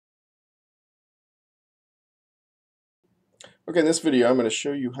Okay, in this video I'm going to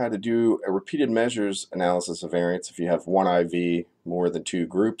show you how to do a repeated measures analysis of variance if you have one IV, more than two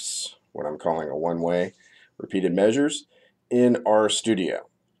groups, what I'm calling a one-way repeated measures, in RStudio.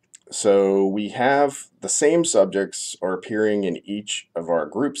 So we have the same subjects are appearing in each of our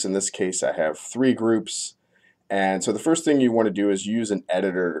groups. In this case I have three groups, and so the first thing you want to do is use an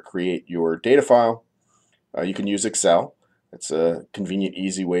editor to create your data file. You can use Excel. It's a convenient,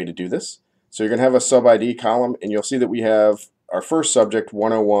 easy way to do this. So you're going to have a sub-ID column, and you'll see that we have our first subject,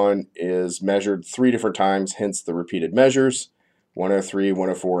 101, is measured 3 different times, hence the repeated measures. 103,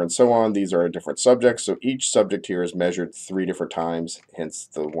 104, and so on. These are different subjects, so each subject here is measured 3 different times, hence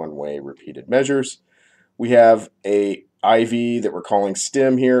the one-way repeated measures. We have a IV that we're calling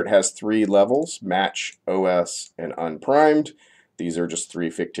STEM here. It has 3 levels: match, OS, and unprimed. These are just 3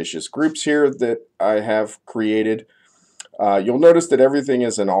 fictitious groups here that I have created. You'll notice that everything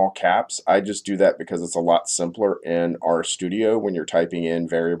is in all caps. I just do that because it's a lot simpler in RStudio when you're typing in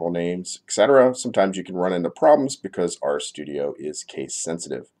variable names, etc. Sometimes you can run into problems because RStudio is case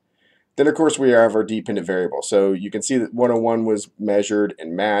sensitive. Then of course we have our dependent variable. So you can see that 101 was measured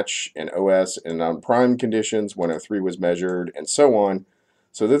in match and OS and unprimed conditions, 103 was measured, and so on.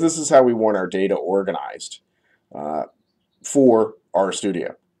 So this is how we want our data organized for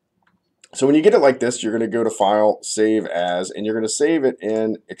RStudio. So when you get it like this, you're going to go to File, Save As, and you're going to save it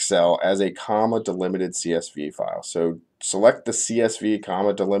in Excel as a comma delimited CSV file. So select the CSV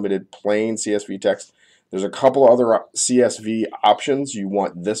comma delimited plain CSV text. There's a couple other CSV options. You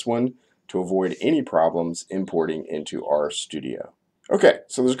want this one to avoid any problems importing into RStudio. Okay,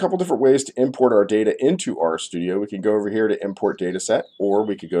 so there's a couple different ways to import our data into RStudio. We can go over here to Import Dataset, or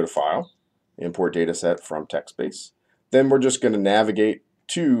we could go to File, Import Dataset from Text Base. Then we're just going to navigate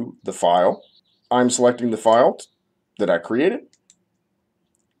to the file. I'm selecting the file that I created.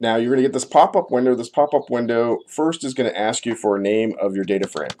 Now you're going to get this pop-up window. This pop-up window first is going to ask you for a name of your data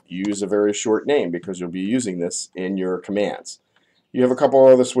frame. Use a very short name because you'll be using this in your commands. You have a couple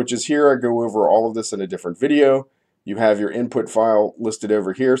other switches here. I go over all of this in a different video. You have your input file listed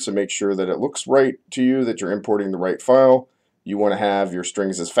over here, so make sure that it looks right to you, that you're importing the right file. You want to have your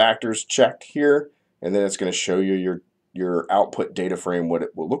strings as factors checked here, and then it's going to show you your output data frame, what it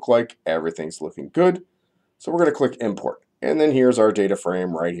will look like. Everything's looking good. So we're going to click import. And then here's our data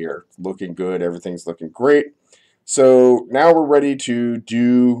frame right here. Looking good, everything's looking great. So now we're ready to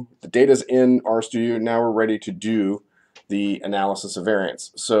do, the data's in RStudio, now we're ready to do the analysis of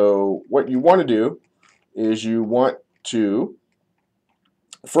variance. So what you want to do is you want to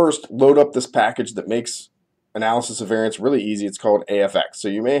first load up this package that makes analysis of variance really easy. It's called AFX. So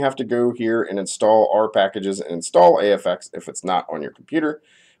you may have to go here and install R packages and install AFX if it's not on your computer,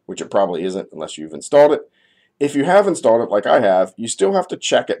 which it probably isn't unless you've installed it. If you have installed it like I have, you still have to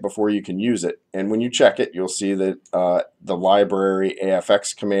check it before you can use it. And when you check it, you'll see that the library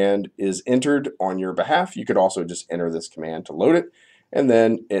AFX command is entered on your behalf. You could also just enter this command to load it, and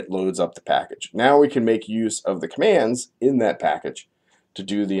then it loads up the package. Now we can make use of the commands in that package to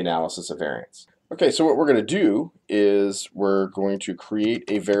do the analysis of variance. Okay, so what we're going to do is we're going to create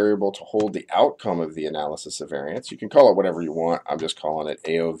a variable to hold the outcome of the analysis of variance. You can call it whatever you want. I'm just calling it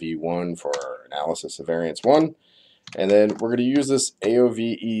AOV1 for analysis of variance 1. And then we're going to use this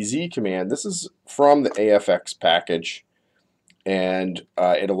AOVEZ command. This is from the AFX package, and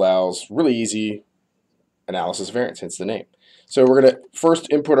it allows really easy analysis of variance, hence the name. So we're going to first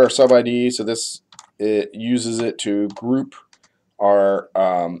input our sub-ID. So it uses it to group our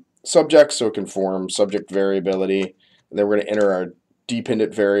subject, so it can form subject variability. And then we're going to enter our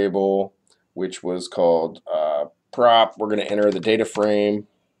dependent variable, which was called prop. We're going to enter the data frame,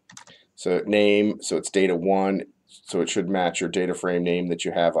 so name, so it's data 1, so it should match your data frame name that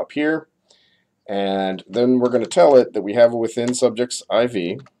you have up here. And then we're going to tell it that we have a within subjects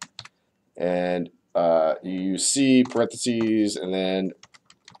IV, and you use C parentheses, and then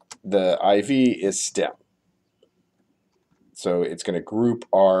the IV is STEM. So it's going to group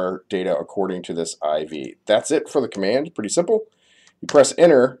our data according to this IV. That's it for the command. Pretty simple. You press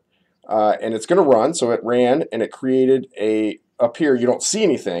enter, and it's going to run. So it ran, and it created up here, you don't see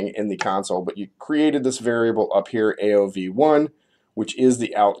anything in the console, but you created this variable up here, AOV1, which is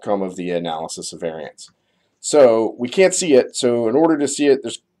the outcome of the analysis of variance. So we can't see it. So in order to see it,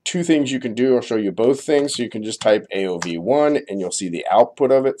 there's 2 things you can do. I'll show you both things. So you can just type AOV1, and you'll see the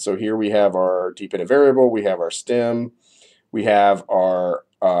output of it. So here we have our dependent variable. We have our STEM. We have our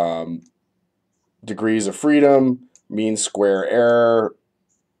degrees of freedom, mean square error,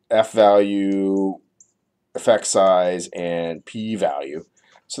 F value, effect size, and P value.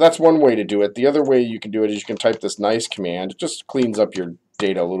 So that's one way to do it. The other way you can do it is you can type this nice command. It just cleans up your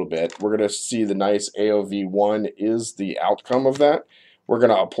data a little bit. We're going to see the nice AOV1 is the outcome of that. We're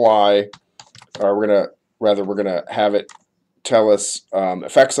going to apply, or we're going to have it tell us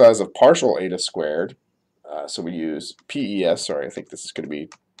effect size of partial eta squared. So we use PES, sorry, I think this is going to be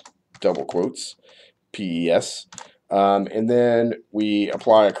double quotes, PES. And then we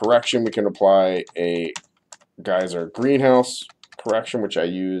apply a correction. We can apply a geyser greenhouse correction, which I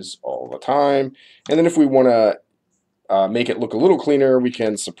use all the time. And then if we want to make it look a little cleaner, we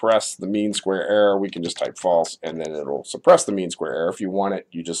can suppress the mean square error. We can just type false, and then it'll suppress the mean square error. If you want it,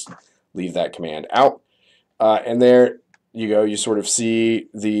 you just leave that command out. And there you go. You sort of see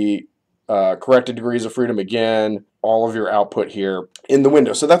the corrected degrees of freedom again, all of your output here in the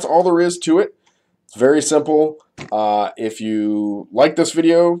window. So that's all there is to it. It's very simple. If you like this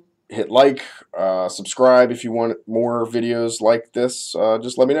video, hit like, subscribe if you want more videos like this.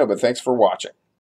 Just let me know. But thanks for watching.